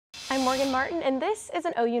I'm Morgan Martin, and this is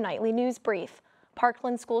an OU Nightly News Brief.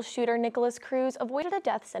 Parkland school shooter Nicholas Cruz avoided a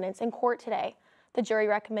death sentence in court today. The jury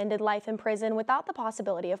recommended life in prison without the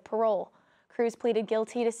possibility of parole. Cruz pleaded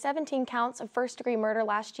guilty to 17 counts of first-degree murder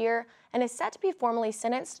last year and is set to be formally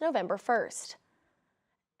sentenced November 1st.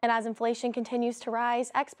 And as inflation continues to rise,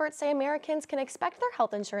 experts say Americans can expect their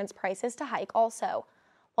health insurance prices to hike also.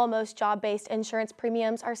 While most job-based insurance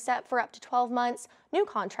premiums are set for up to 12 months, new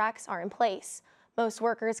contracts are in place. Most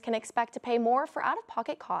workers can expect to pay more for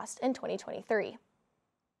out-of-pocket costs in 2023.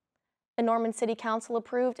 The Norman City Council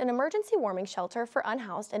approved an emergency warming shelter for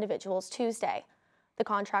unhoused individuals Tuesday. The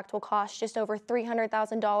contract will cost just over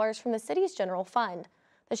 $300,000 from the city's general fund.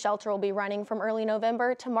 The shelter will be running from early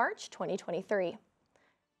November to March 2023.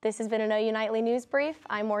 This has been an OU Nightly News Brief.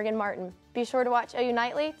 I'm Morgan Martin. Be sure to watch OU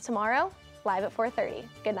Nightly tomorrow, live at 4:30.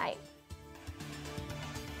 Good night.